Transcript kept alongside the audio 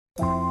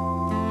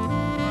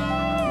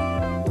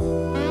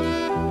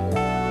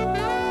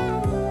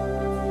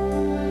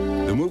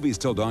Movies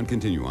Till Dawn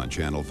continue on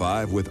Channel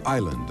 5 with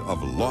Island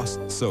of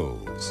Lost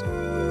Souls.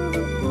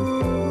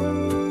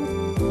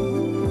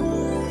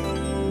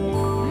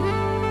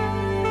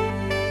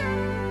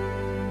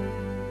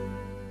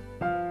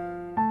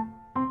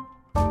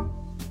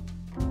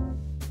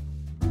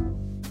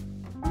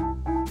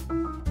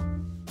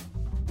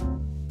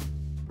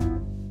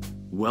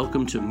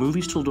 Welcome to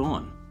Movies Till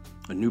Dawn,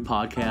 a new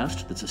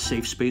podcast that's a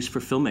safe space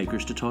for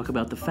filmmakers to talk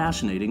about the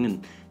fascinating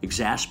and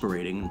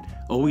exasperating and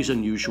always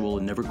unusual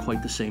and never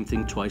quite the same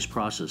thing twice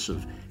process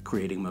of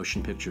creating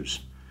motion pictures.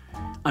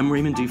 I'm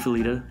Raymond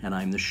DeFilita, and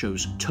I'm the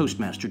show's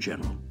Toastmaster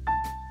General.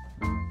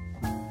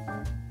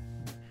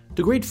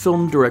 The great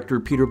film director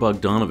Peter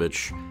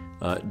Bogdanovich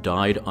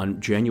died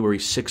on January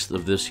 6th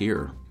of this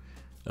year,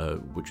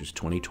 which is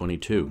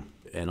 2022,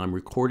 and I'm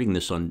recording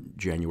this on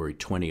January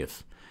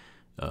 20th.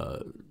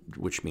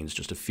 Which means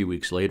just a few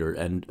weeks later,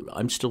 and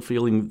I'm still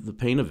feeling the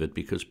pain of it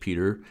because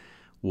Peter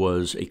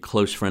was a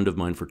close friend of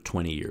mine for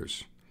 20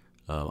 years.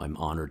 I'm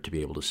honored to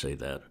be able to say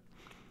that.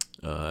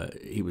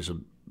 He was a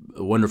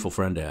wonderful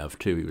friend to have,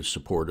 too. He was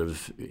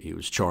supportive, he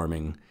was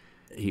charming,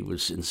 he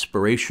was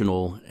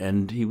inspirational,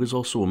 and he was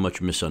also a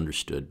much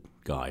misunderstood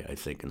guy, I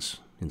think,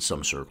 in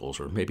some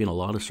circles, or maybe in a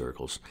lot of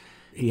circles.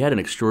 He had an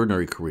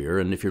extraordinary career,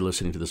 and if you're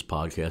listening to this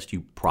podcast,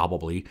 you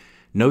probably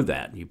know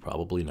that. You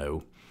probably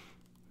know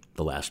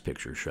The Last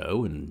Picture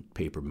Show and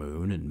Paper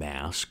Moon and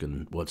Mask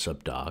and What's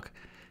Up, Doc.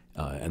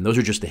 And those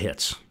are just the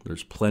hits.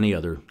 There's plenty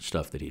other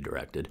stuff that he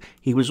directed.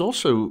 He was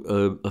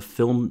also a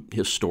film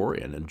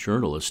historian and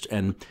journalist.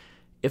 And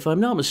if I'm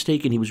not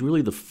mistaken, he was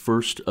really the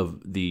first of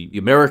the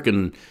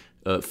American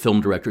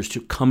film directors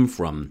to come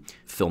from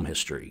film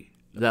history.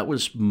 That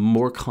was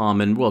more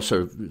common. Well,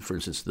 so for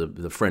instance,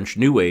 the French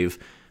New Wave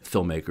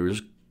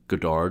filmmakers,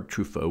 Godard,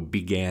 Truffaut,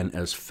 began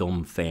as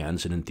film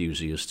fans and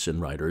enthusiasts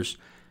and writers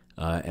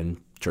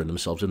and turned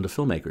themselves into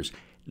filmmakers.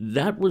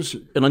 That was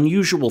an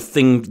unusual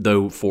thing,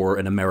 though, for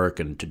an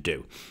American to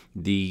do.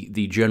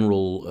 The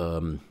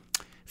general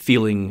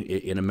feeling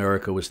in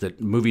America was that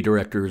movie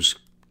directors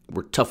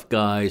were tough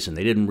guys and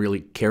they didn't really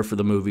care for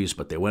the movies,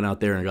 but they went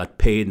out there and got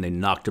paid and they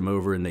knocked them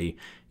over and they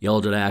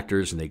yelled at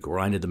actors and they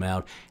grinded them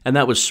out. And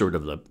that was sort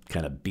of the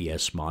kind of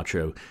BS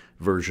macho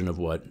version of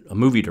what a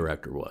movie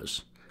director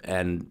was.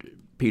 And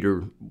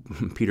Peter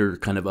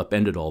kind of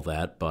upended all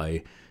that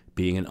by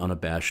being an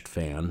unabashed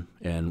fan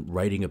and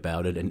writing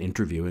about it and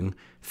interviewing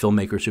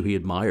filmmakers who he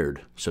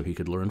admired so he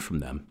could learn from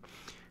them.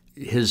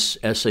 His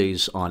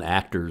essays on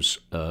actors,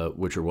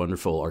 which are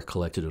wonderful, are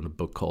collected in a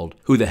book called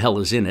Who the Hell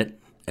Is in It?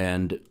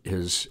 And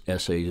his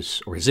essays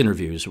or his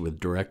interviews with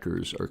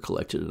directors are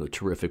collected in a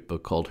terrific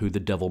book called Who the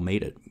Devil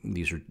Made It?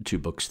 These are two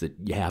books that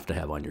you have to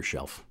have on your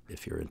shelf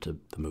if you're into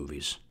the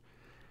movies.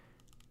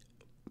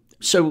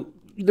 So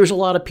there's a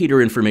lot of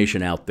Peter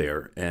information out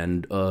there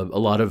and a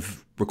lot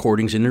of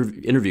recordings,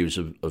 interviews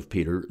of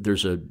Peter.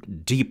 There's a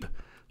deep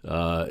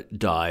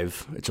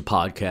dive. It's a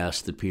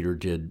podcast that Peter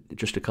did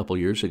just a couple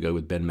years ago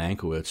with Ben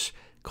Mankiewicz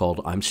called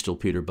I'm Still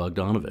Peter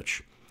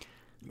Bogdanovich.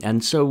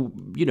 And so,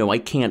 I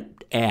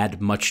can't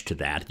add much to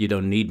that. You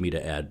don't need me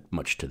to add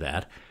much to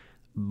that.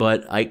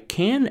 But I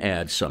can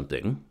add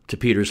something to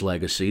Peter's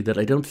legacy that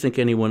I don't think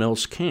anyone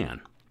else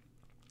can.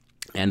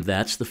 And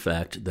that's the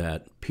fact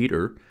that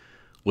Peter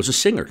was a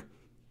singer.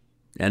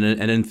 And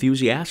an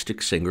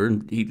enthusiastic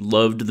singer. He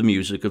loved the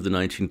music of the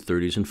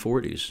 1930s and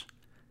 40s.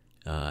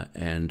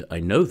 And I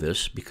know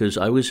this because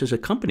I was his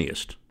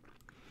accompanist.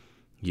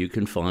 You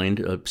can find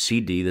a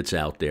CD that's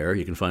out there.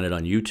 You can find it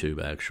on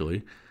YouTube,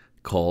 actually,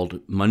 called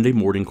Monday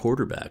Morning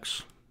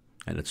Quarterbacks.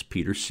 And it's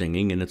Peter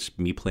singing, and it's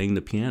me playing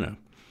the piano.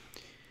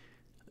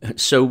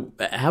 So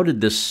how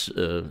did this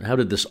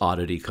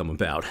oddity come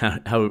about?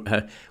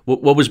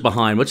 What was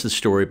behind? What's the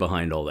story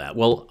behind all that?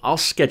 Well, I'll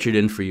sketch it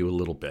in for you a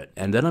little bit,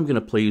 and then I'm going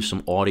to play you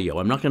some audio.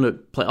 I'm not going to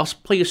play. I'll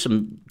play you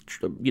some,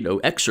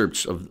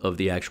 excerpts of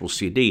the actual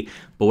CD.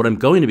 But what I'm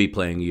going to be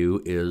playing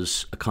you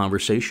is a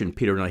conversation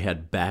Peter and I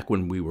had back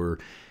when we were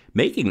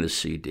making the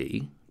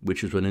CD,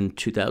 which was in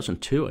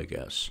 2002, I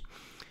guess.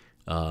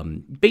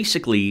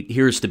 Basically,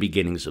 here's the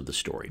beginnings of the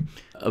story.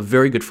 A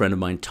very good friend of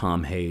mine,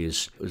 Tom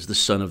Hayes, was the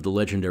son of the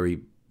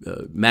legendary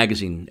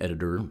magazine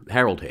editor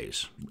Harold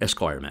Hayes.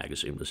 Esquire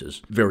magazine was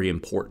his very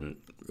important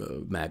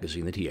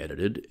magazine that he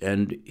edited,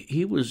 and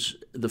he was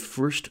the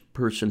first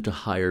person to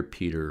hire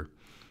Peter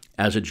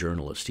as a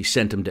journalist. He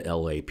sent him to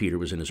L.A. Peter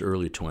was in his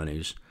early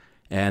 20s,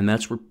 and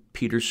that's where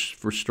Peter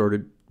first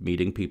started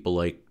meeting people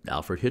like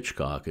Alfred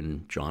Hitchcock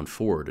and John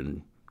Ford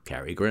and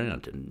Cary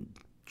Grant and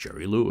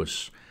Jerry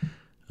Lewis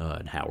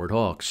and Howard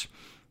Hawks.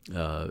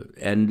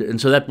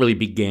 And so that really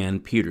began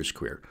Peter's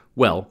career.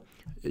 Well,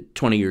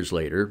 20 years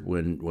later,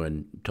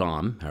 when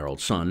Tom,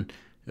 Harold's son,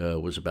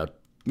 was about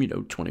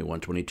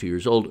 21, 22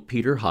 years old,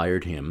 Peter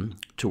hired him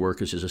to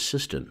work as his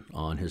assistant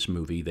on his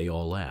movie They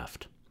All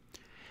Laughed.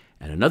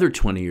 And another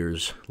 20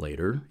 years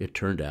later, it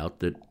turned out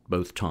that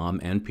both Tom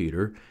and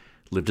Peter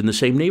lived in the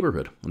same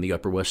neighborhood on the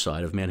Upper West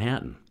Side of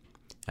Manhattan.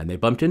 And they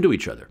bumped into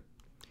each other.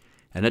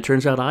 And it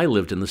turns out I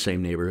lived in the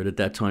same neighborhood at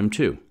that time,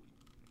 too.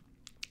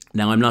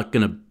 Now, I'm not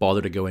going to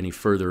bother to go any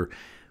further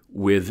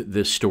with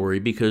this story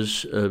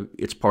because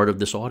it's part of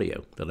this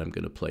audio that I'm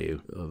going to play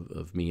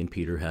of me and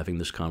Peter having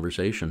this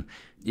conversation.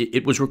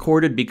 It was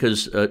recorded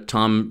because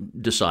Tom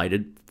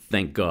decided,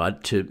 thank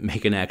God, to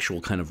make an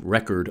actual kind of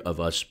record of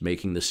us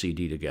making the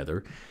CD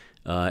together.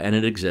 And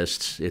it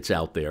exists. It's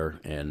out there,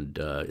 and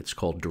it's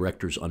called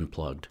Directors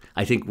Unplugged.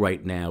 I think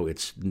right now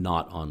it's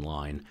not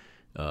online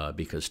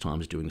because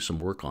Tom's doing some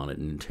work on it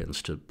and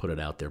intends to put it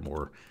out there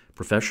more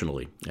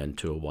professionally and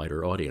to a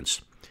wider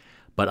audience.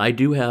 But I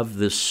do have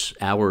this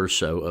hour or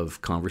so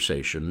of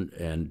conversation,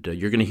 and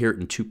you're going to hear it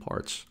in two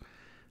parts.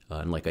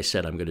 And like I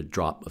said, I'm going to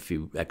drop a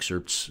few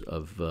excerpts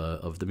of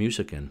the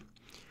music in.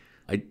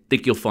 I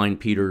think you'll find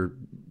Peter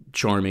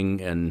charming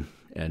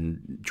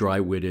and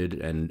dry-witted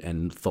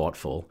and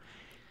thoughtful.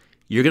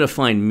 You're going to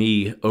find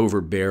me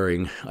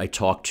overbearing. I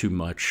talk too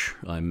much.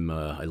 I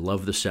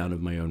love the sound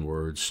of my own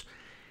words.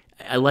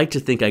 I like to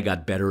think I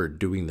got better at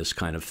doing this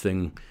kind of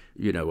thing,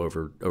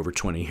 over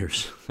 20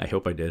 years. I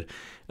hope I did.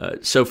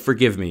 So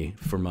forgive me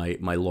for my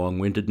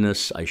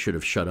long-windedness. I should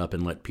have shut up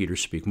and let Peter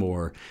speak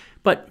more.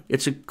 But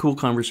it's a cool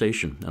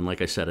conversation. And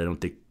like I said, I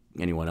don't think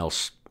anyone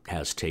else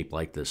has tape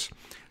like this.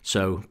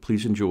 So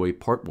please enjoy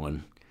part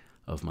one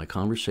of my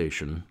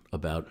conversation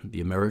about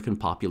the American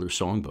Popular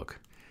Songbook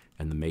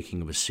and the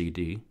making of a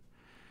CD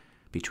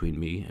between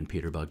me and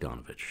Peter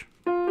Bogdanovich.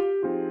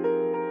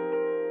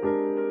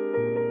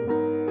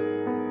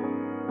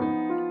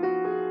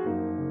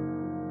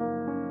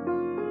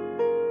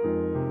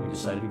 We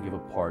decided to give a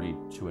party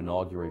to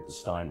inaugurate the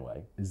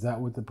Steinway. Is that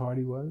what the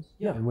party was?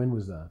 Yeah. And when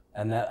was that?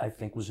 And that, I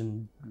think, was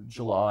in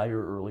July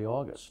or early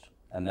August.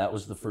 And that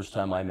was the first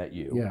time I met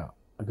you. Yeah,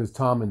 because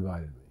Tom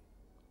invited me.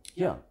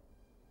 Yeah.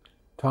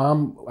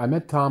 I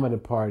met Tom at a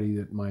party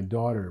that my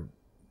daughter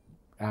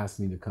asked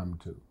me to come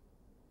to.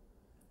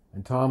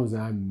 And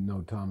I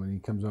know Tom, and he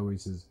comes over, he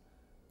says,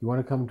 you want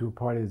to come to a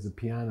party there's a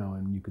piano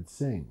and you could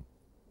sing?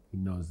 He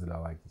knows that I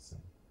like to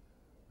sing.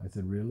 I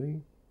said,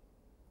 really?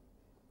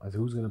 I said,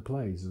 who's going to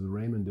play? He says,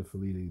 Raymond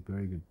DeFelitti,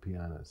 very good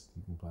pianist.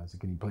 He can play. I said,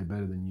 can he play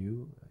better than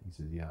you? He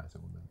said, yeah. I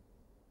said, well, then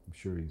I'm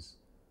sure he's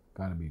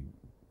got to be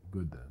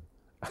good then.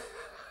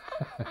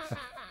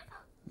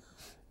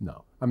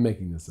 No, I'm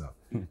making this up.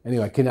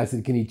 Anyway, I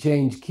said, can he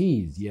change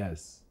keys?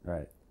 Yes.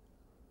 Right.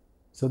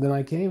 So then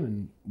I came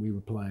and we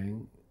were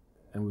playing,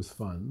 and it was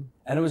fun.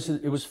 And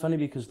it was funny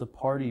because the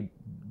party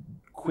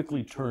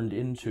quickly turned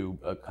into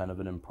a kind of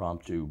an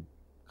impromptu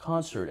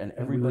concert, and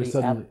everyone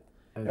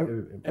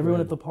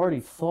at the party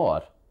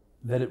thought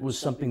that it was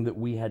something that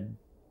we had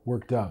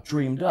worked up,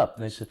 dreamed up.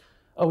 And they said,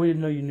 "Oh, we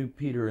didn't know you knew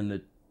Peter and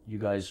that you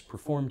guys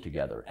performed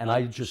together." And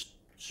I just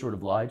sort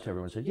of lied to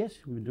everyone and said, "Yes,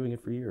 we've been doing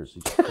it for years.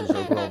 He comes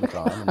over all the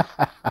time."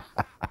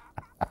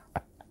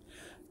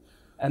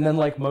 And then,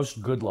 like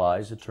most good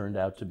lies, it turned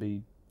out to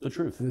be the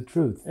truth. The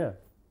truth. Yeah.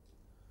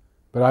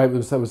 But it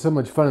was so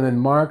much fun. And then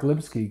Mark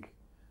Lipsky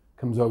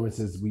comes over and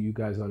says, well, you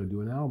guys ought to do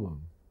an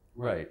album.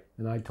 Right.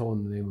 And I told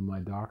him the name of my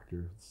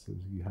doctor, so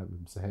you have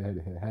his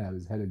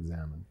head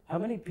examined. How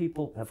many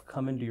people have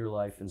come into your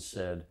life and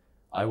said,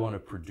 I want to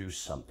produce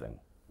something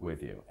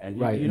with you? And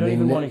you don't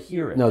even want to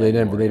hear it. No, they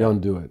never. They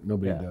don't do it.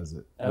 Nobody does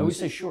it. I always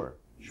say, sure,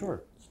 let's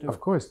do it. Of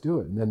course, do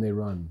it. And then they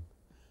run.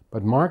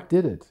 But Mark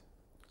did it.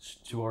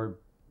 To our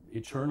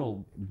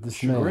eternal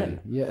dismay. Chagrin.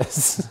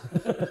 Yes.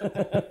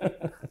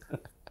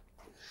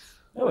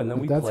 No, and then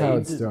we that's played how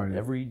it started.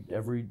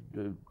 every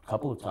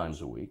couple of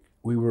times a week.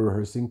 We were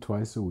rehearsing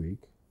twice a week.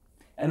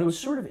 And it was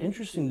sort of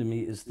interesting to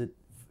me is that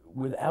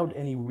without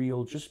any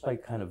real, just by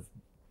kind of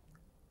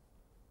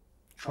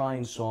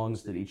trying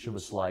songs that each of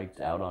us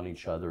liked out on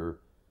each other,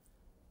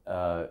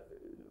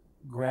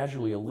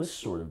 gradually a list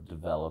sort of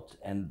developed.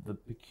 And the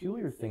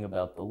peculiar thing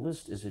about the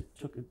list is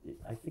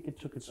I think it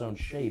took its own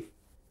shape,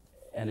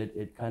 and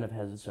it kind of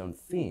has its own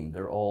theme.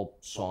 They're all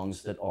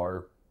songs that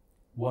are,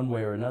 one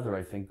way or another,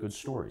 I think, good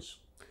stories.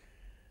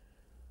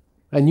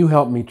 And you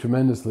helped me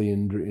tremendously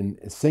in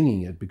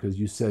singing it because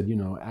you said,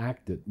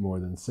 act it more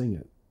than sing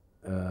it.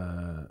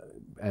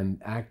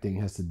 And acting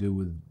has to do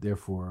with,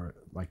 therefore,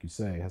 like you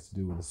say, has to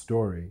do with a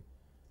story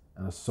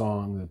and a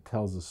song that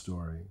tells a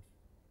story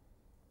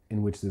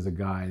in which there's a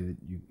guy that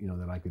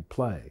that I could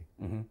play.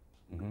 Mm-hmm.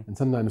 Mm-hmm. And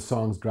sometimes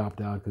songs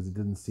dropped out because it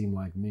didn't seem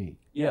like me.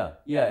 Yeah,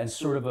 and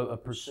sort of a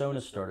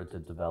persona started to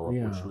develop,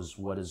 which was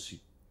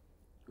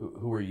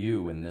who are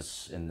you in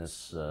this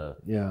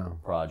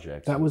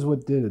project? That was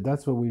what did it.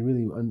 That's what we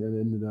really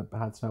ended up.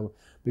 That's how,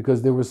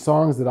 because there were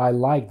songs that I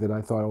liked that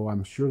I thought, oh,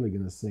 I'm surely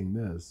going to sing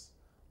this,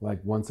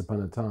 like Once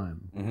Upon a Time.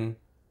 Mm-hmm.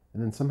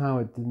 And then somehow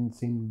it didn't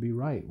seem to be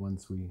right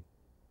once we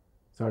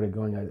started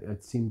going.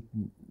 It seemed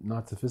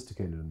not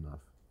sophisticated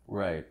enough.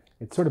 Right.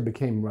 It sort of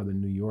became rather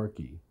New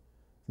Yorky,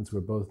 since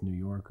we're both New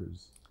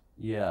Yorkers.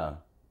 Yeah.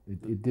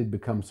 It did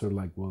become sort of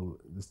like, well,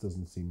 this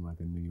doesn't seem like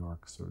a New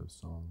York sort of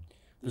song.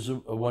 There's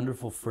a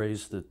wonderful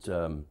phrase that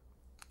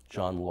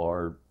John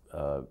Lahr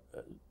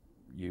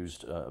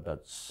used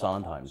about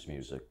Sondheim's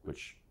music,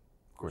 which,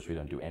 of course, we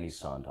don't do any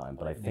Sondheim,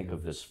 but I think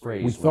of this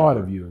phrase. We thought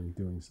of you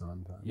doing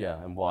Sondheim.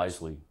 Yeah, and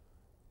wisely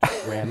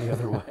ran the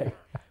other way.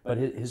 But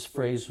his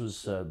phrase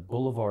was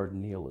boulevard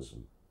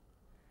nihilism.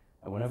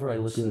 And whenever I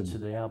listen to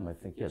the album, I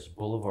think, yes,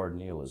 Boulevard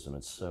Nihilism.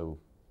 It's so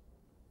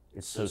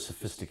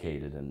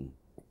sophisticated and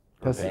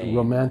urbane.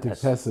 Romantic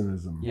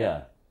pessimism.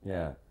 Yeah,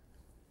 yeah.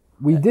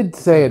 We did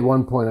say at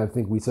one point, I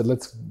think we said,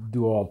 let's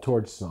do all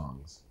torch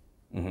songs.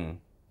 Mm-hmm.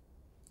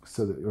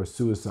 Or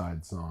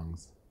suicide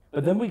songs.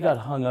 But then we got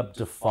hung up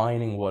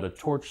defining what a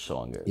torch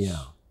song is.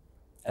 Yeah.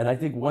 And I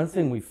think one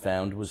thing we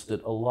found was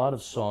that a lot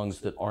of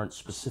songs that aren't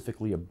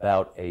specifically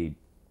about a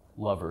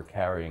lover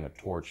carrying a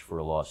torch for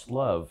a lost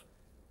love,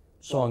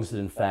 songs that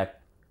in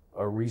fact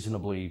are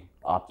reasonably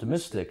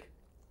optimistic,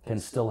 can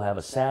still have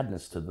a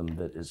sadness to them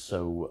that is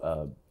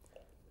so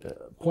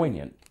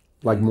poignant.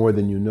 Like More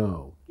Than You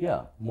Know.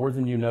 Yeah, More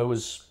Than You Know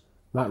is...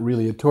 Not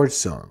really a torch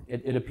song.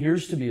 It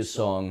appears to be a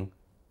song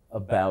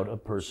about a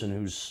person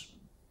who's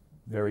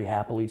very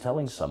happily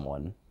telling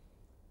someone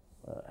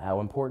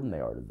how important they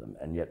are to them,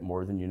 and yet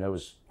More Than You Know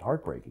is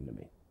heartbreaking to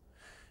me.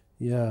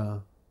 Yeah,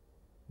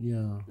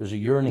 yeah. There's a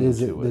yearning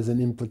to it. There's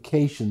an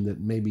implication that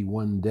maybe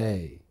one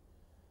day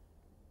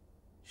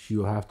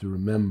she'll have to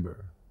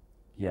remember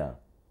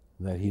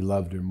that he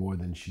loved her more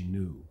than she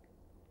knew.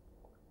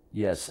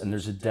 Yes, and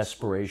there's a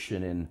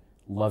desperation in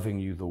loving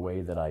you the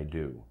way that I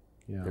do.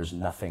 Yeah. There's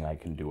nothing I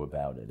can do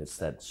about it. It's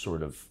that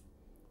sort of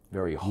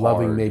very hard...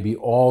 Loving may be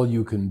all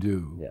you can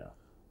do. Yeah.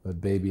 But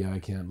baby, I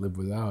can't live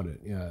without it.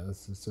 Yeah,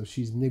 so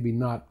she's maybe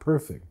not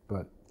perfect,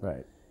 but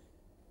right.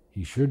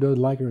 He sure does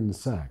like her in the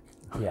sack.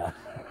 Yeah.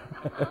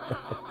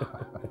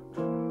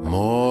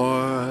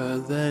 More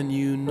than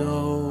you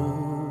know,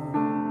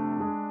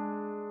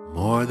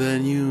 more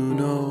than you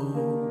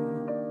know,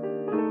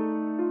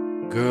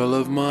 girl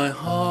of my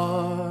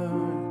heart,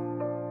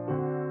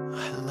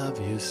 I love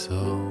you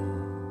so.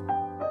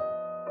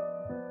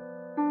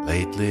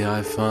 Lately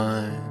I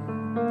find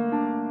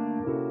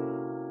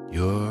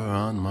you're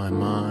on my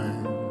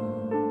mind,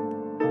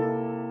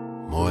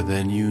 more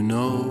than you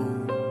know.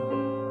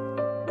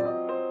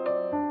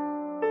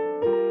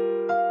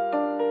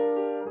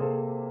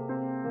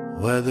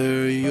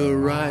 Whether you're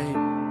right,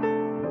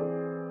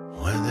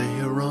 whether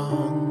you're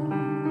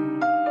wrong,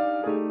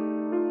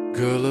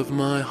 girl of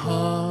my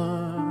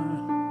heart,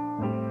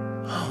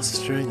 I'll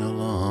string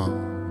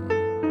along.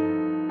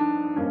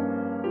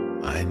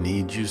 I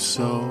need you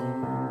so,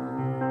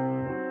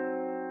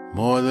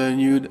 more than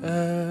you'd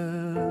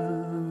ever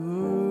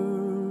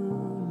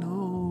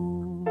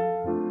know.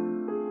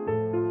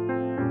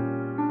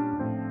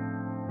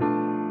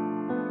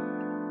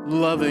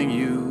 Loving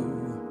you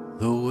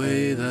the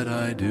way that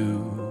I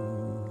do,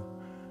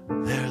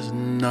 there's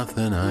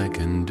nothing I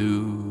can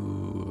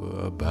do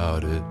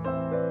about it.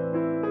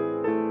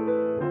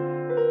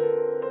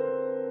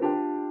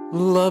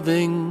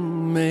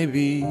 Loving may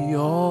be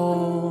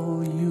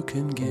all you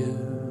can give,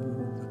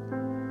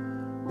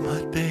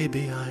 but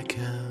baby, I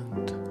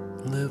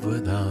can't live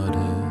without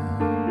it.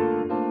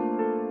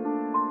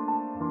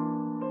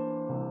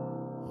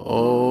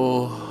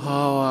 Oh,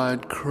 how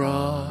I'd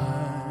cry,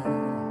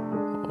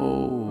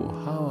 oh,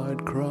 how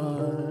I'd cry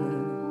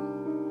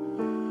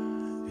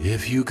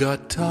if you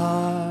got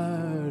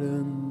tired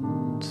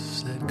and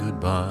said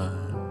goodbye.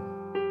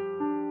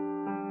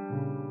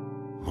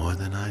 More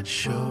than I'd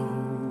show,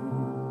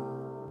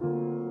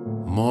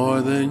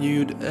 more than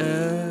you'd ever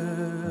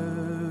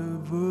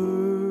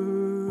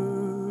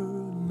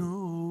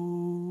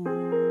know.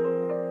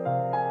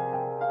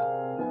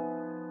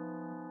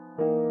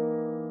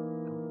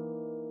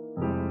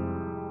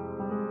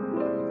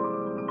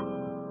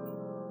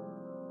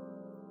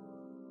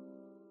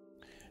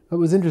 It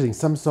was interesting.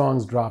 Some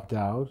songs dropped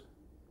out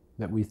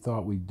that we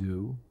thought we'd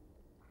do.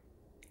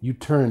 You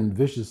turned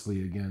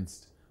viciously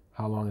against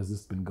How Long Has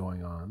This Been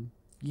Going On?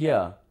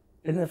 Yeah.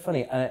 Isn't that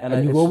funny?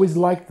 And you always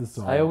liked the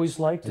song. I always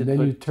liked it. And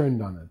then you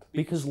turned on it.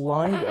 Because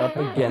lined up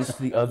against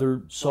the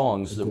other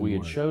songs that we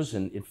had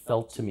chosen, it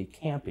felt to me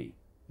campy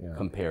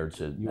compared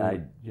to,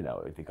 I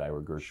think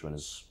Ira Gershwin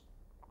is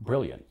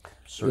brilliant.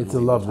 Certainly it's a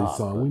lovely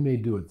song. We may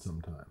do it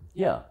sometime.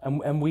 Yeah,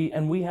 and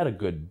we had a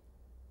good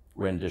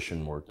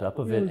rendition worked up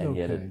of it, and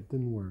yet it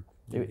didn't work.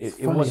 It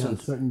funny wasn't.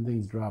 How certain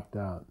things dropped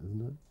out,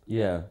 isn't it?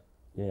 Yeah,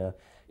 yeah.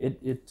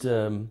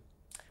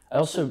 I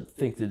also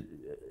think that,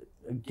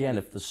 again,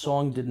 if the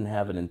song didn't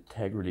have an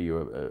integrity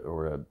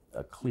or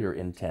a clear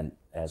intent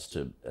as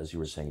to, as you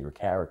were saying, your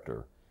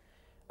character,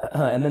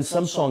 and then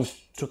some songs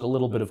took a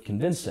little bit of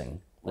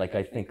convincing. Like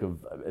I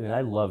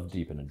love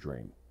Deep in a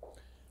Dream.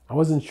 I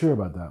wasn't sure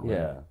about that one.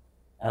 Yeah,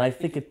 and I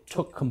think it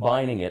took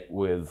combining it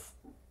with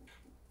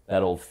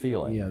that old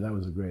feeling. Yeah, that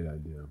was a great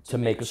idea. To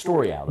make a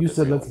story out of it. You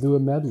said, really. Let's do a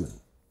medley.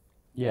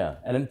 Yeah,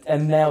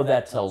 and now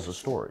that tells a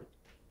story.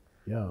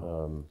 Yeah.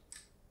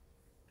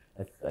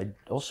 I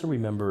also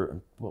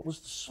remember, what was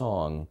the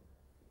song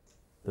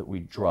that we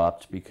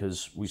dropped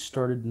because we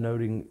started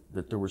noting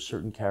that there were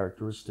certain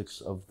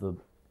characteristics of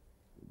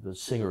the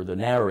singer, the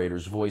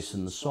narrator's voice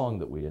in the song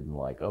that we didn't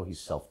like. Oh, he's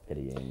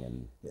self-pitying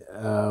and...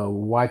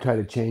 Why Try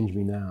to Change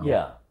Me Now?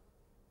 Yeah.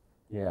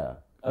 Yeah.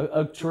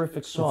 A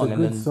terrific song. It's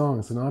a good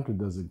song. Sinatra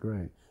does it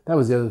great. That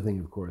was the other thing,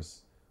 of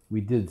course.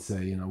 We did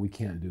say, we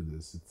can't do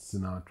this.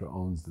 Sinatra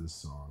owns this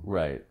song.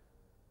 Right.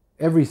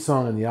 every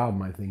song on the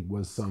album, I think,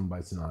 was sung by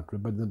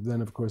Sinatra. But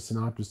then, of course,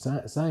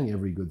 Sinatra sang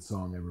every good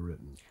song ever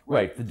written.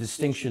 Right. The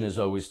distinction is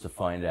always to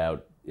find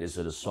out, is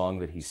it a song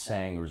that he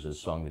sang or is it a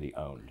song that he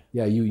owned?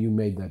 Yeah, you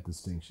made that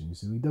distinction. You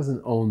said he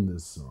doesn't own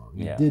this song.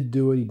 He Yeah. did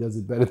do it. He does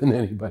it better than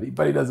anybody,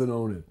 but he doesn't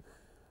own it.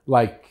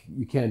 Like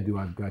you can't do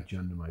 "I've Got You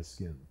Under My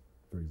Skin,"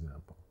 for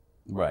example.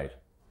 Right.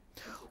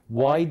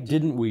 Why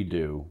didn't we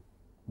do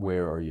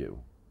 "Where Are You,"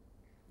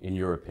 in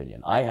your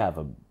opinion? I have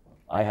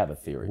a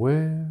theory.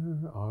 Where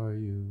are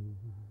you?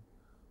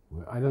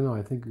 I don't know.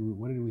 I think,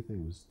 what did we think?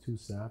 It was too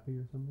sappy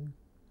or something?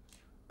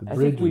 The I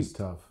bridge think we- was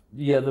tough.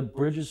 Yeah, the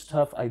bridge is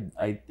tough. I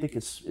think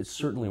it's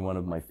certainly one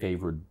of my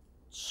favorite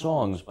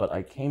songs, but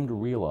I came to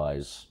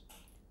realize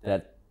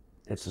that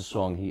it's a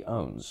song he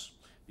owns,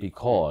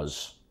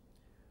 because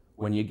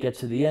when you get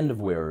to the end of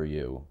 "Where Are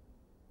You,"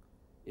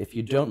 if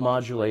you don't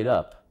modulate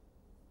up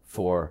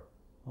for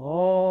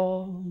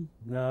all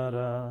da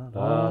da da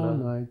All da,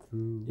 night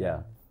through.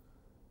 yeah,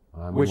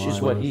 I'm Which is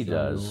what he alive,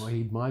 does.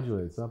 He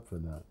modulates up for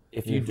that.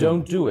 if you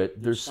don't do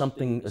it, there's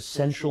something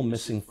essential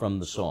missing from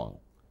the song.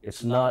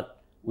 It's not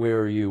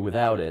 "Where Are You"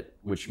 without it,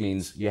 which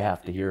means you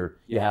have to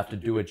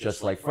do it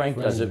just like Frank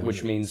does it,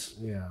 which means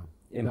Yeah.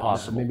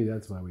 impossible. Maybe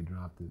that's why we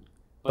dropped it.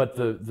 But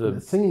the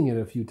Singing it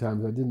a few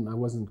times, I didn't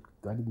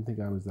think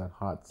I was that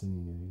hot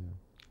singing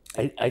it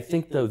either. I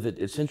think though that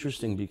it's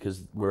interesting,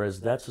 because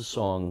whereas that's a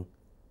song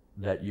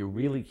that you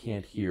really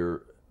can't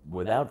hear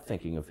without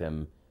thinking of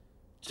him,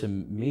 to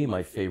me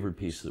my favorite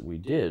piece that we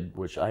did,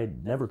 which I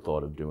never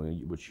thought of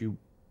doing, which you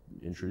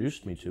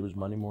introduced me to, is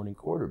 "Monday Morning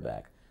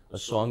Quarterback," a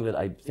song that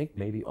I think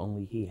maybe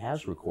only he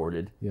has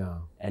recorded, Yeah.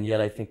 and yet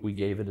I think we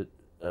gave it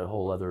a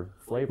whole other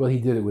flavor. Well, he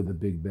did it with a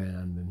big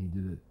band, and he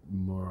did it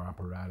more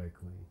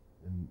operatically,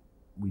 and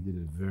we did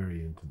it very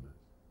intimate.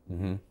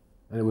 Mm-hmm.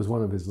 And it was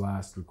one of his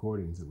last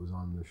recordings. It was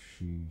on the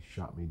 "She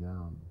Shot Me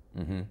Down."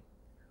 Mm-hmm.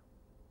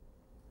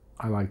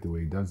 I like the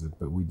way he does it,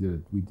 but we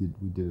did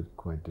it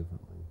quite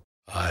differently.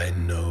 I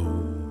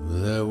know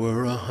there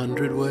were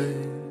 100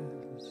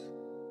 ways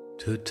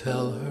to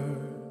tell her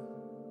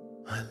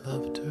I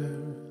loved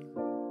her.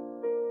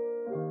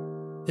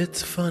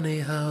 It's funny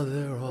how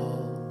they're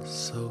all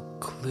so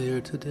clear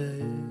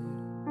today.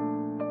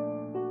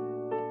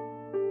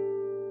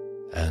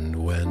 And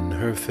when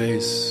her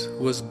face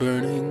was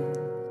burning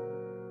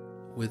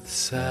with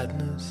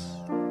sadness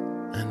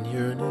and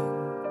yearning,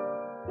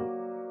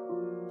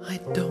 I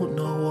don't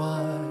know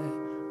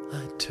why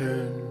I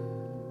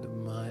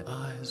turned my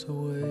eyes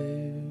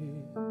away.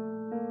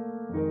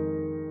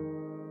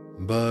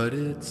 But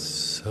it's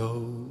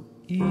so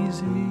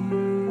easy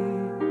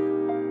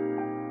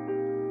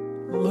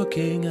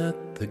looking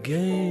at the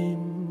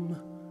game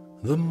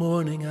the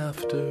morning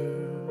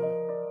after,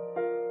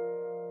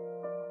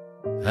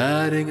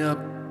 adding up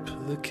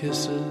the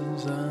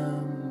kisses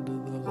and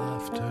the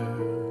laughter,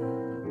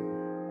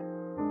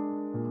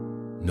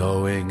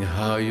 knowing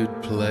how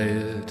you'd play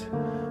it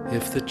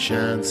if the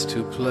chance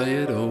to play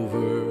it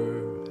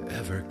over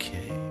ever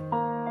came.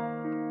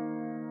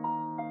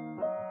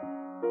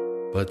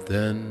 But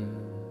then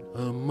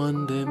a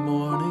Monday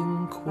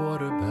morning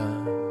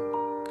quarterback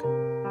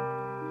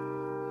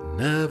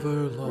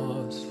never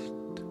lost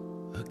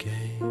a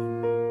game.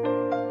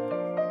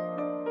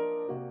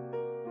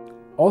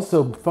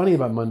 Also, funny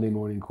about Monday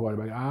Morning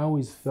Quarterback, I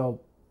always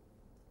felt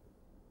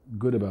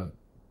good about.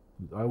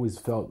 I always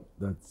felt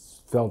the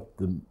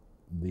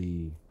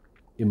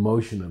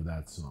emotion of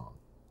that song.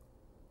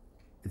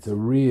 It's a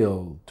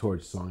real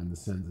torch song in the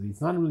sense that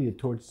it's not really a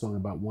torch song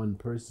about one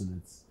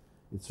person. It's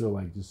sort of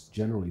like just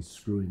generally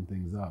screwing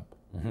things up.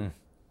 Mm-hmm.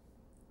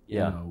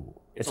 Yeah, You know,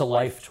 it's a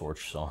life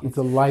torch song. it's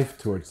a life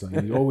torch song.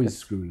 You always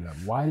screwed it up.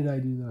 Why did I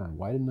do that?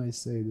 Why didn't I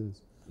say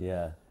this?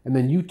 Yeah. And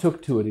then you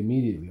took to it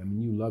immediately. I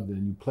mean, you loved it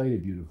and you played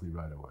it beautifully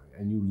right away.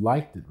 And you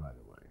liked it right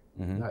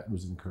away. Mm-hmm. That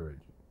was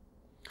encouraging.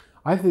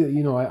 I think,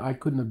 you know, I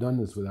couldn't have done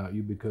this without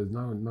you, because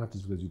not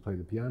just because you play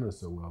the piano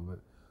so well, but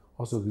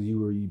also because you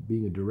were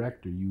being a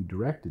director, you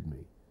directed me.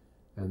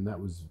 And that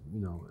was, you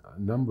know, a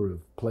number of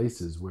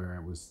places where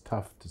it was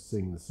tough to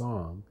sing the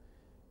song.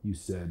 You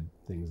said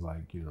things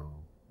like, you know,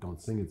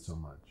 don't sing it so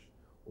much,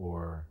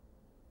 or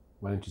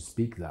why don't you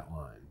speak that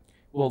line?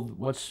 Well,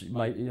 what's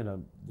my,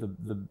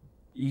 the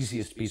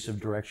easiest piece of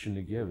direction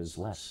to give is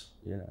less,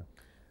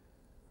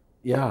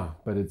 Yeah,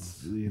 but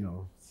it's, you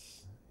know,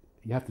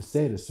 you have to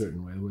say it a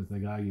certain way, otherwise the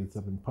guy gets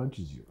up and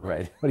punches you.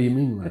 Right. What do you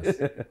mean, Les?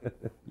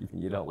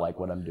 You don't like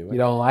what I'm doing? You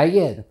don't like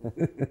it?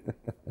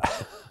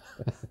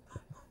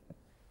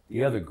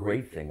 The other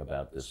great thing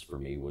about this for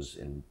me was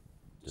in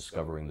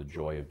discovering the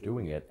joy of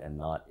doing it, and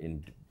not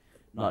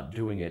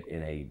doing it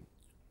in a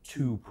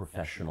too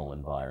professional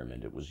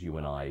environment. It was you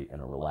and I in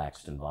a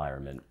relaxed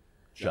environment,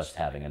 just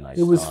having a nice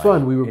time. It was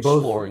fun. We were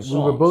exploring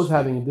both songs.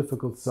 having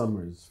difficult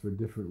summers for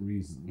different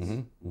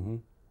reasons. Mm-hmm,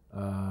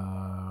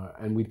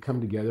 mm-hmm. And we'd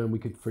come together and we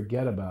could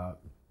forget about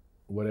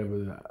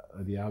whatever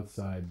the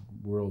outside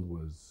world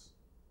was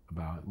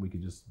about. We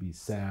could just be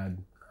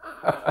sad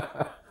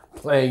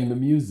playing the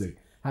music,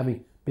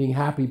 being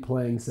happy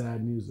playing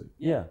sad music.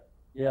 Yeah.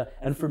 Yeah,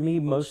 and for me,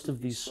 most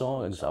of these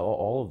songs,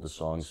 all of the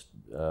songs,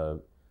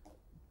 to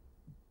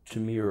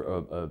me,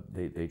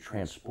 they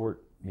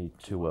transport me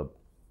to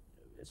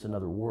it's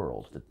another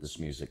world that this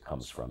music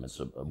comes from. It's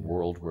a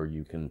world where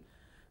you can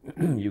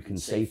you can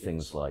say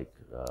things like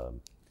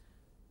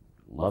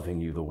 "loving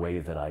you the way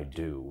that I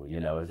do." You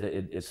know,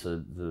 it's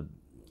the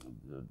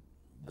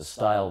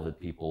style that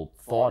people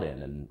thought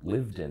in and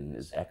lived in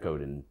is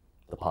echoed in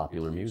the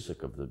popular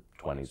music of the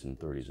 20s and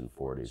 30s and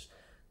 40s.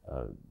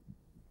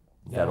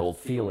 That Old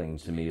Feeling,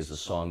 to me, is a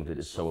song that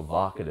is so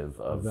evocative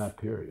of that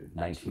period.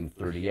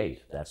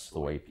 1938. That's the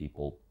way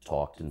people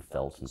talked and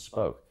felt and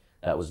spoke.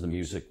 That was the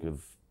music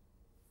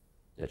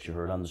that you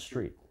heard on the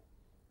street.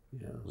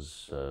 Yeah.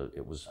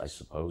 It was, I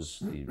suppose,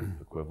 the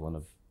equivalent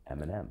of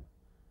Eminem.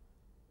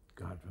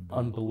 God forbid.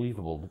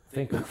 Unbelievable to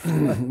think of.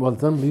 Well,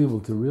 it's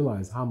unbelievable to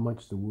realize how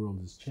much the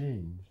world has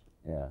changed.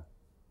 Yeah.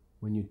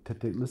 When you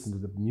listen to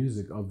the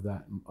music of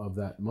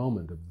that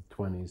moment of the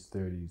 20s,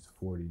 30s,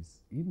 40s,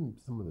 even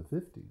some of the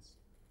 50s,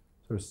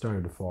 sort of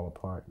started to fall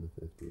apart in the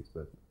 50s.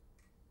 But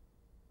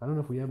I don't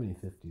know if we have any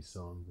 50s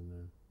songs in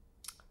there.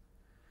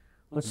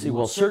 Let's see.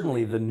 Well,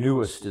 certainly the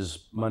newest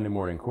is Monday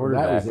Morning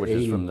Quarterback, which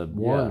is from the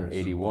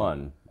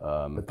 81.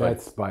 But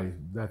that's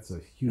a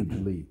huge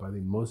leap. I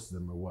think most of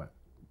them are what,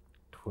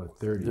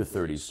 30s. The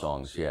 30s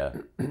songs, yeah.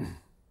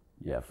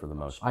 Yeah, for the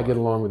most part. I Get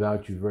Along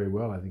Without You very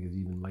well. I think it's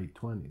even late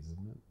 20s,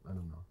 isn't it? I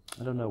don't know.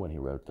 I don't know when he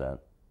wrote that.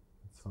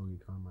 It's Hoagy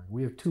Carmichael.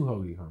 We have two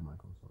Hoagy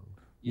Carmichael songs.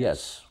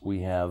 Yes,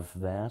 we have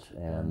that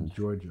and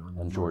Georgia on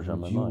My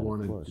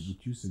Mind. Which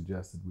you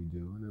suggested we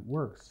do, and it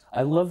works.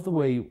 I love the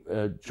way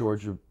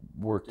Georgia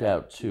worked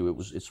out too.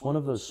 It's one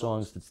of those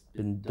songs that's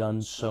been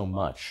done so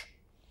much,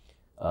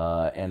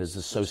 and is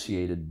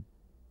associated,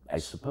 I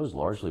suppose,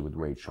 largely with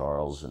Ray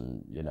Charles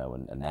and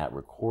and that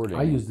recording.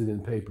 I used it in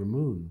Paper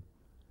Moon.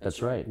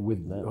 That's right.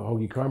 With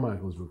Hoagy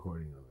Carmichael's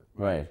recording of it.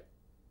 Right.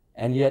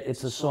 And yet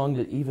it's a song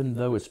that, even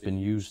though it's been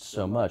used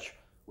so much,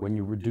 when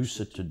you reduce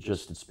it to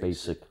just its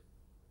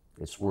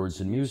words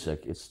and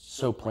music, it's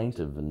so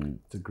plaintive and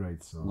it's a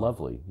great song.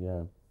 Lovely,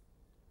 yeah.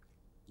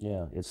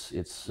 Yeah, it's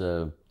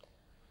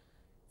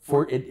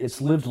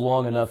lived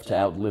long enough to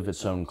outlive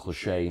its own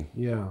cliche.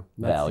 Yeah,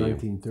 that's value.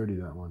 1930,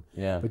 that one.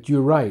 Yeah. But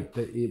you're right,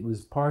 that it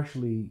was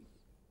partially,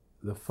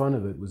 the fun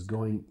of it was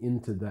going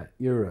into that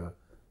era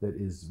that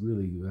is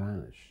really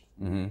vanished.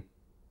 Mm-hmm.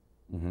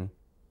 Mm-hmm.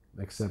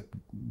 Except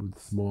with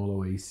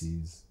small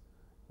oases,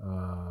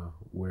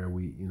 where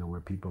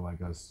where people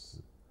like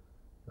us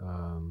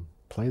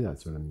play that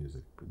sort of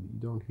music, but you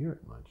don't hear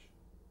it much.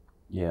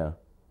 Yeah.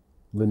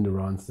 Linda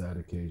Ronstadt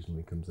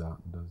occasionally comes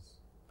out and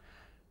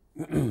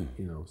does,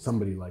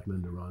 somebody like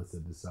Linda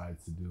Ronstadt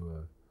decides to do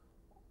a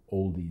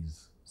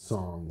oldies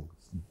song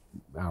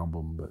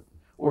album, but.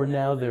 Or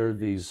now there are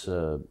these,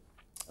 there's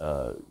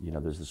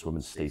this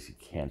woman, Stacey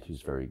Kent,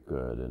 who's very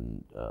good,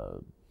 and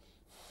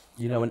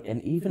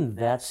and even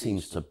that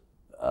seems to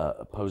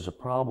pose a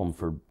problem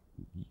for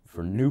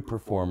new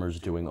performers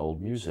doing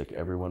old music.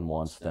 Everyone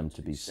wants them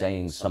to be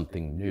saying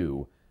something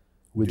new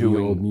with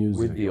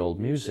the old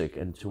music,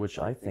 and to which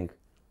I think,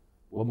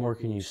 what more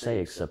can you say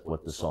except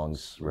what the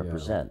songs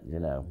represent?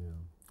 Yeah.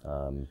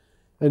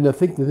 And I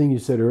think the thing you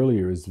said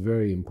earlier is a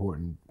very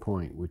important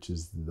point, which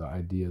is the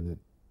idea that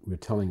we're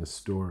telling a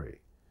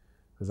story.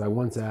 Because I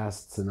once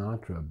asked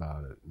Sinatra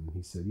about it, and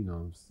he said,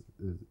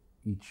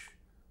 each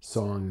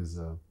song is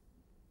a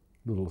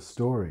little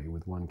story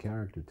with one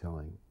character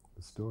telling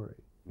the story.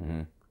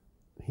 Mm-hmm.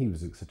 He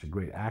was such a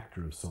great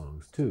actor of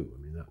songs too. I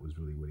mean, that was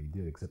really what he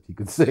did, except he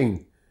could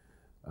sing.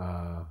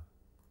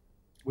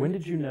 When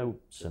did you know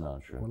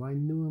Sinatra? Well, I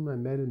knew him. I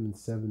met him in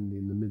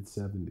the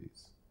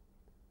mid-70s.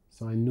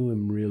 So I knew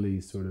him really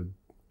sort of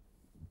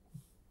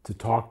to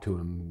talk to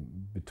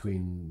him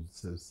between,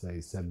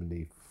 say,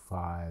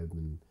 75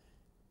 and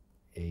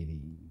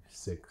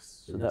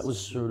 86. So that was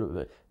sort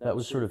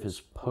of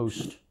his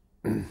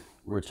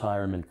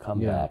post-retirement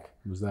comeback. Yeah,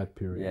 it was that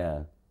period.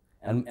 Yeah.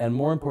 And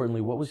more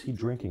importantly, what was he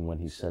drinking when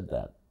he said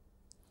that?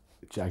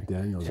 Jack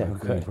Daniels, I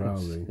think,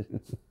 probably.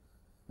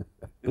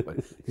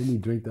 Didn't he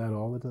drink that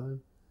all the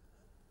time?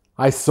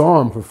 I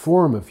saw him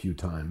perform a few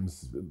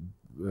times,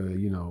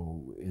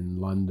 in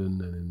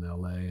London and in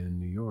LA and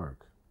New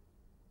York.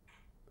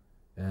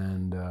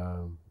 And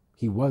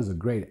he was a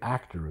great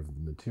actor of the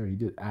material. He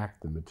did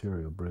act the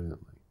material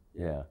brilliantly.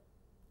 Yeah.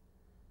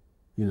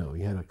 He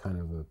had a kind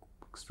of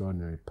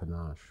extraordinary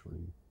panache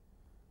when he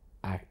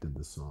acted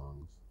the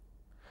songs.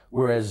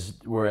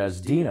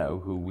 Whereas Dino,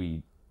 who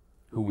we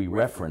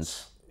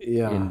reference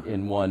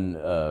in one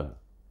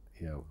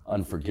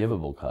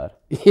Unforgivable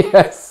cut,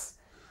 yes,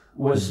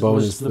 was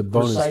the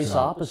precise cut.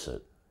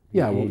 Opposite.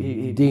 Yeah, well,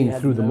 Dean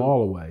threw them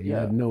all away. He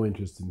had no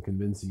interest in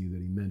convincing you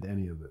that he meant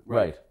any of it.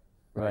 Right,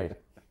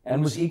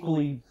 and was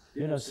equally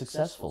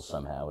successful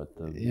somehow at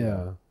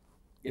the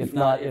if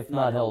not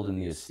held in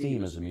the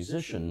esteem as a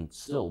musician,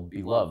 still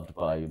beloved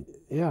by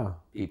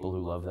people who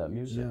love that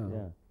music.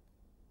 Yeah.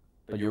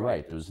 But you're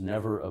right. There's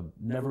never a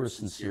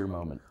sincere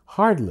moment.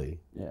 Hardly.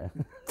 Yeah.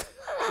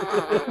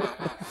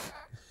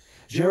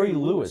 Jerry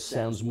Lewis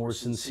sounds more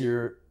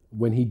sincere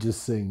when he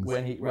just sings.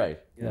 Right.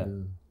 Yeah.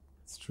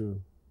 It's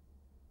true.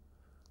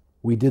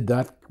 We did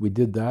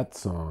that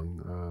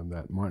song.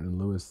 That Martin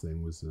Lewis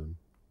thing was.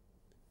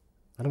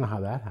 I don't know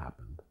how that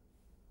happened.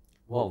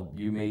 Well,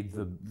 you made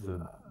the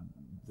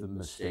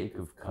mistake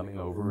of coming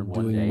over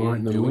one Doing day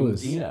Martin and and doing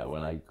Lewis. Dino,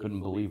 and I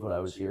couldn't believe what I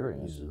was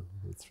hearing. I said,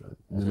 That's right.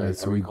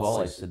 as I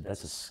recall, I said,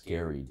 "That's a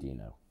scary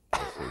Dino." I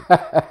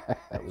said,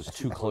 that was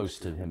too close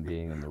to him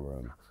being in the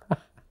room.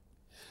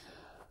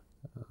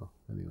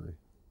 Anyway,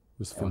 it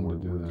was fun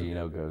And to do where that.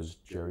 Dino goes,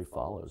 Jerry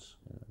follows.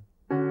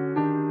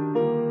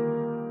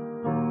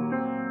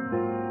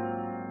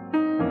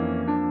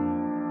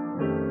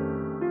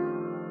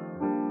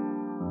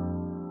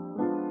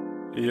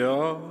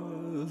 Your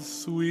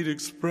sweet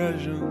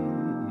expression,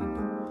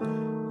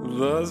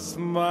 the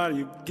smile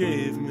you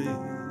gave me,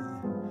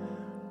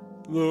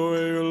 the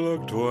way you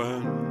looked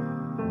when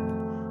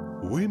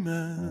we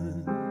met.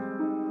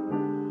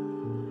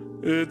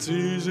 It's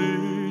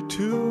easy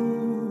to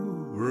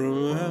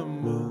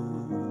remember,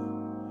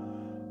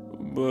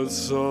 but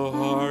so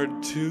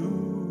hard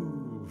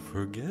to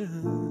forget.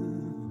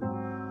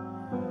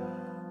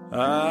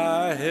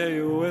 I hear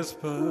you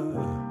whisper,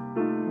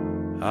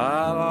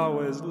 I'll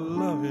always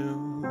love you.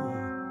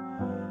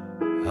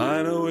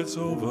 I know it's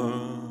over,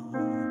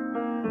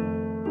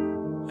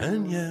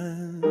 and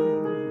yet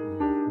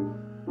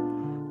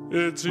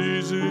it's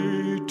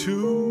easy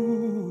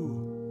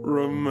to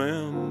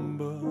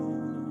remember,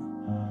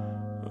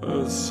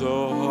 it's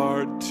so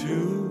hard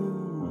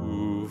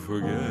to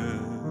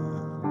forget.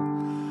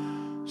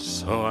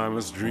 So I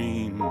must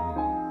dream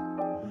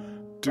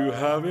to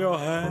have your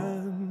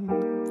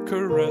hand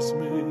caress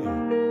me,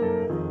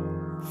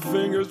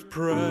 fingers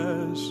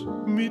press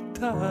me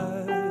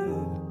tight.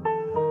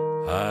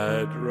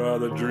 I'd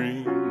rather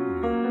dream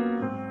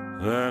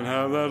than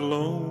have that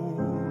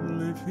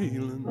lonely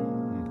feeling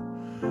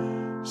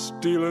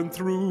stealing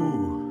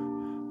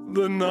through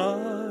the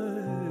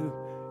night.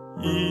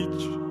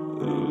 Each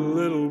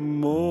little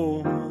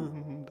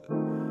moment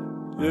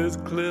is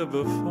clear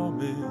before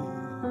me,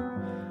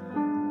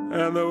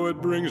 and though it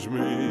brings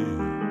me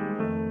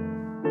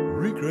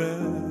regret,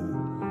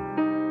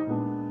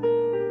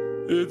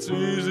 it's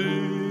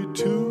easy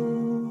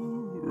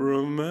to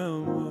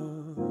remember,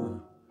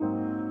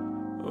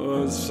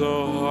 but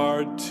so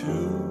hard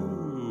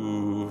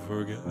to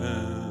forget.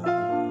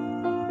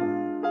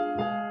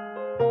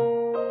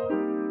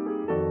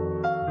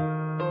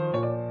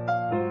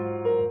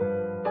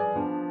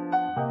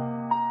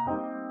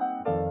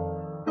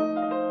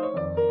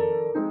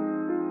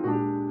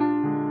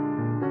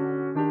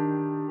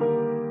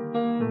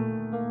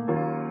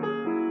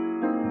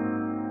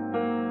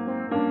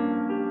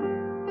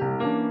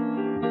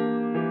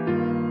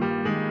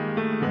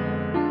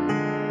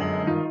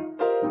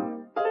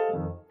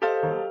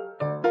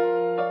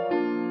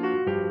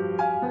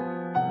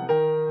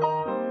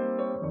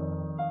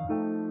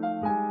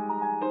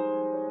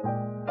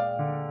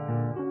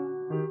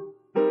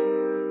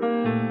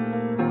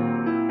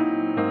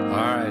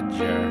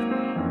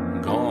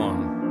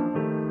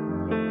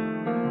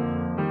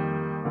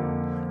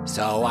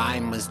 So I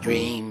must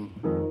dream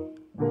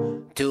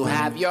to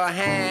have your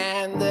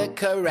hand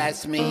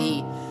caress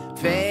me,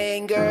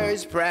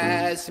 fingers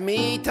press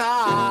me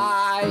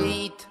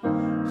tight.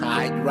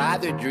 I'd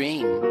rather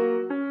dream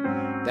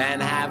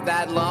than have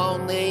that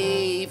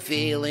lonely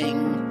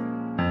feeling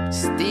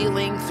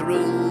stealing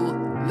through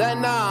the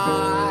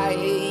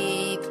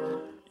night.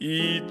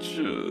 Each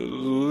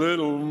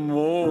little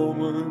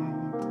moment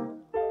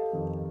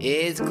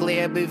is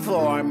clear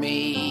before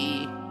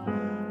me,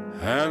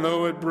 and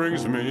though it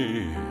brings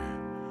me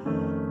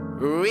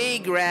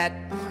regret,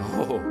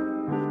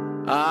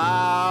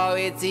 oh,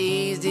 it's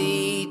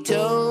easy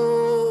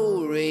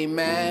to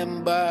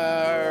remember,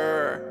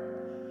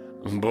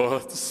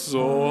 but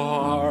so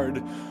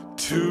hard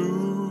to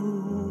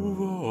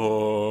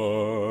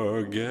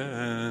forget.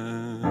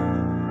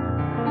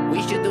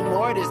 We should do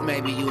more of this,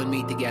 maybe you and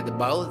me together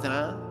both,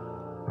 huh?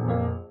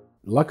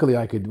 Luckily,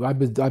 I could.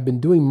 I've been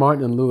doing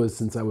Martin and Lewis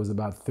since I was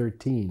about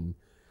 13.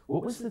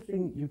 What was the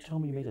thing you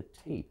told me you made a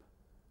tape?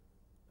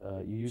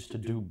 You used to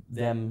do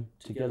them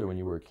together when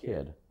you were a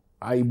kid.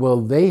 They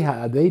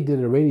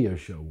did a radio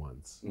show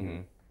once.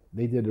 Mm-hmm.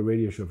 They did a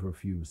radio show for a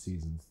few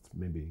seasons,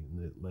 maybe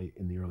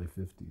in the early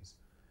 50s,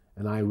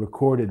 and I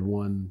recorded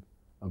one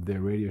of their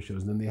radio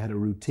shows. And then they had a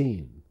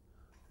routine.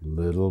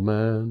 Little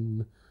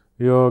man,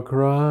 you're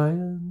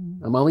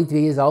crying. I'm only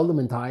 3 years old. I'm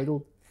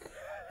entitled.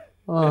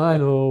 I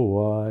know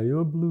why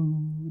you're blue.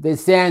 They're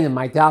sand in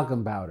my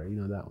talcum powder.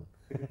 You know that one.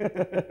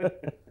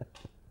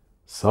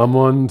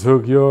 Someone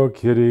took your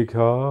kitty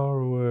car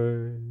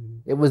away.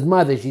 It was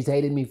Mother. She's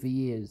hated me for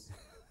years.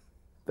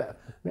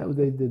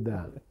 They did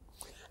that.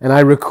 And I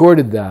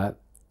recorded that,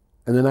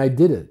 and then I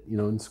did it,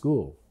 in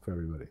school for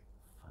everybody.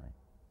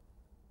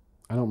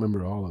 I don't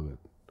remember all of it.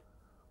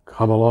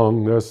 Come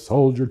along there,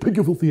 soldier. Take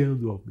your filthy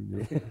hands off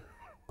me.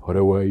 Put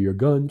away your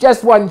gun.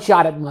 Just one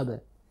shot at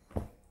Mother.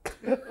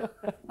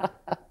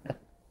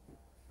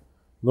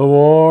 The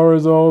war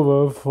is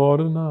over for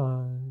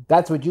tonight.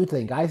 That's what you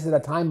think. I set a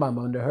time bomb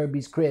under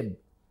Herbie's crib.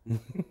 You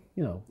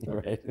know.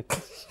 Right.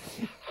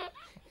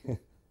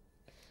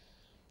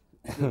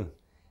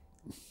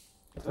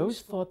 I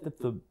always thought that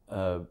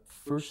the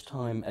first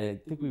time, I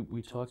think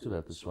we talked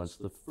about this once,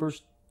 the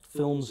first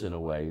films in a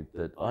way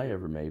that I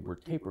ever made were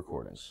tape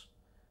recordings.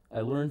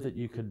 I learned that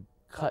you could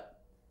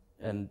cut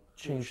and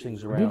change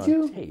things around Did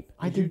you? on tape.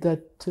 I did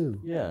that too.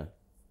 Yeah.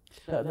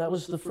 That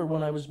was the first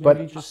when I was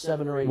maybe just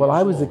 7 or 8 Well, years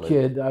I was a old.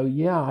 kid.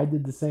 I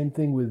did the same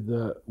thing with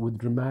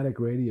dramatic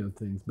radio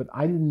things, but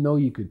I didn't know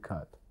you could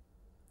cut.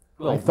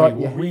 Well, I thought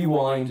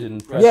rewind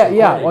and press Yeah, record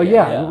yeah, well, again,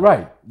 yeah,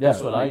 right. That's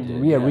Yeah. what I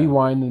did. Yeah,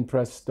 rewind and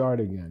press start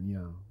again.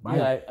 Yeah.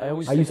 I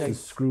always I think used to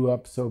screw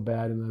up so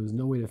bad, and there was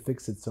no way to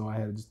fix it, so I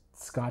had to just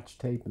Scotch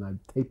tape, and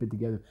I'd tape it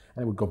together,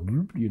 and it would go,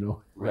 bloop, you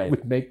know. Right. It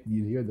would make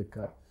you'd hear the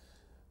cut.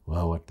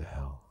 Well, what the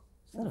hell?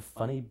 Isn't that a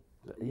funny?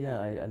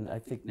 Yeah, and I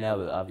think now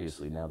that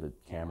obviously now that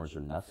cameras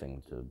are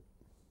nothing to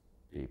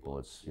people,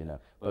 it's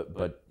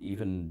but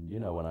even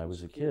when I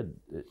was a kid,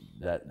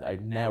 that I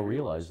now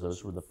realize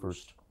those were the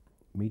first.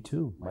 Me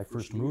too. My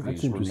first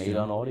movies That's were made interesting.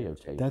 on audio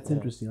tape. That's yeah.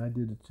 interesting. I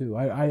did it too.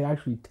 I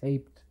actually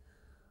taped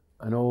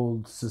an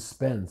old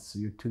Suspense.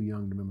 You're too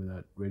young to remember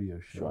that radio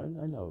show. Sure,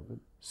 I know, but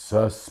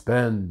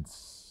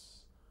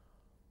Suspense.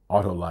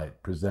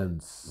 Autolite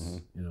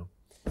presents.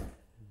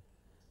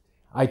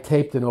 I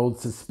taped an old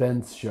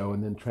Suspense show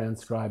and then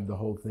transcribed the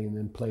whole thing and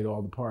then played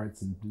all the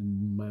parts and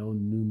did my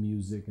own new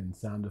music and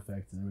sound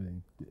effects and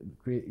everything.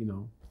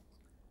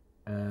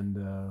 And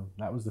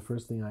that was the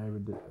first thing I ever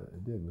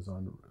did was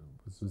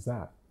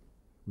that.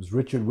 It was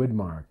Richard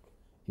Widmark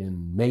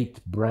in Mate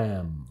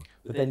Bram.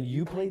 But then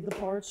you played the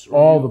parts?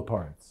 All the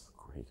parts.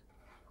 Great.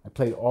 I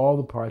played all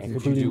the parts. And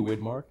could you do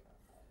Widmark?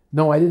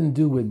 No, I didn't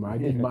do Widmark. I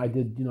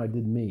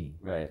did me.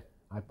 Right.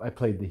 I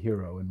played the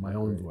hero in my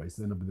own voice.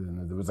 Then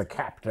there was a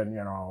captain,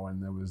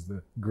 and there was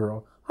the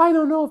girl. I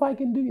don't know if I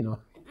can do,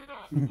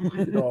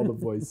 I did all the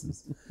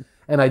voices.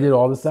 And I did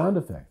all the sound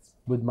effects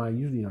with my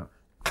usually,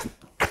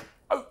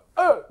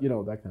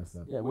 that kind of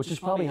stuff. Yeah, which is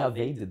probably how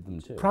they did them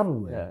too.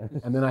 Probably. Yeah.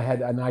 And then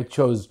I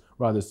chose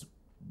rather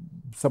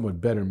somewhat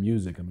better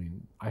music. I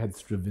mean, I had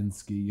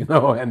Stravinsky,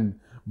 and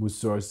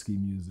Mussorgsky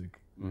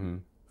music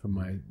from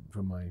my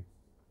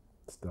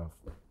stuff.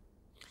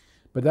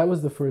 But that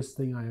was the first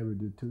thing I ever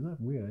did too.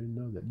 That's weird. I didn't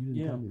know that. You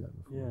didn't tell me that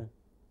before. Yeah.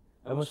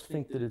 I must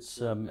think that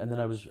it's and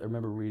then I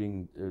remember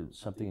reading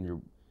something in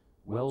your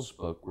Wells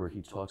book where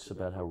he talks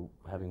about how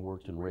having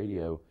worked in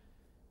radio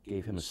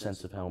gave him a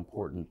sense of how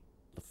important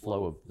the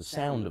flow of the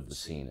sound of the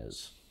scene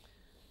is.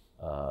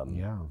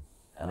 Yeah.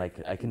 And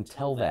I can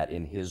tell that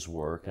in his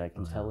work, and I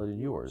can tell it in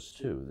yours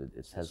too. That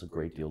it has a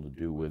great deal to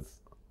do with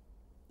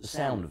the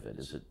sound of it.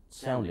 Is it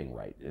sounding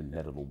right? And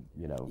that it'll,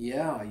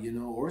 Yeah,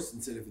 Orson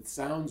said if it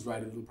sounds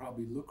right, it'll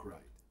probably look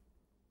right.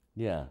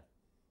 Yeah.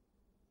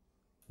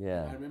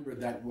 Yeah. I remember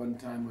that one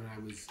time when I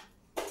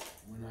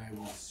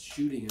was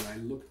shooting and I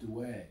looked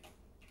away,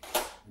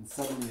 and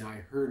suddenly I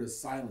heard a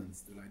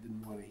silence that I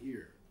didn't want to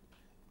hear.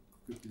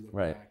 Quickly looked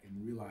back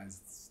and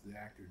realized the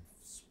actor had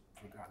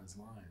forgotten his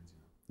lines.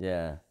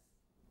 Yeah.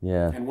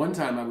 Yeah. And one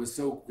time I was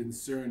so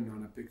concerned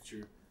on a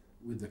picture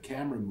with the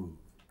camera move,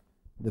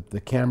 that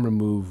the camera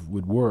move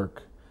would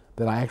work,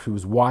 that I actually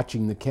was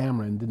watching the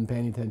camera and didn't pay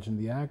any attention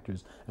to the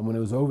actors. And when it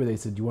was over, they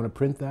said, "Do you want to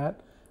print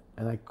that?"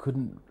 And I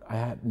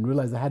hadn't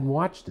realized I hadn't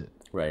watched it.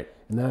 Right.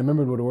 And then I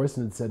remembered what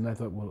Orson had said, and I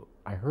thought, well,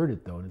 I heard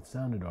it though, and it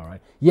sounded all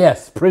right.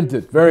 Yes, print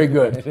it. Very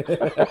good.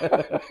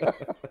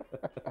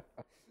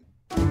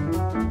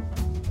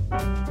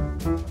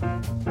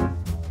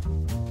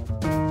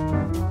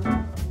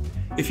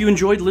 If you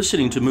enjoyed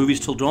listening to Movies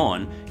Till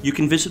Dawn, you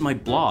can visit my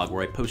blog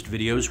where I post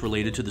videos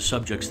related to the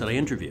subjects that I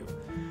interview.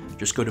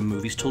 Just go to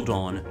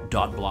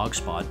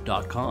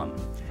moviestilldawn.blogspot.com.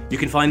 You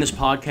can find this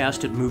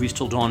podcast at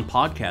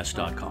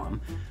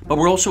moviestilldawnpodcast.com, but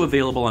we're also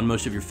available on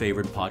most of your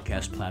favorite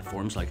podcast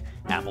platforms like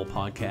Apple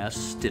Podcasts,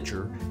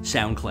 Stitcher,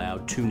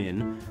 SoundCloud,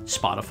 TuneIn,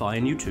 Spotify,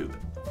 and YouTube.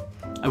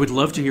 I would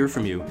love to hear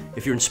from you.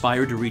 If you're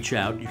inspired to reach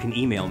out, you can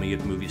email me at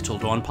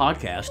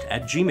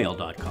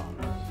moviestilldawnpodcast@gmail.com.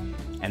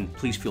 And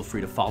please feel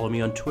free to follow me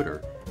on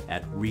Twitter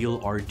at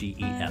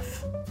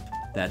ReelRDEF.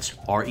 That's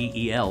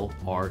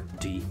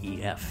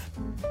ReelRDEF.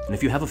 And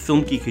if you have a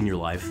film geek in your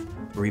life,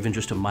 or even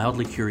just a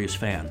mildly curious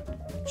fan,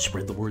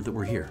 spread the word that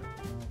we're here.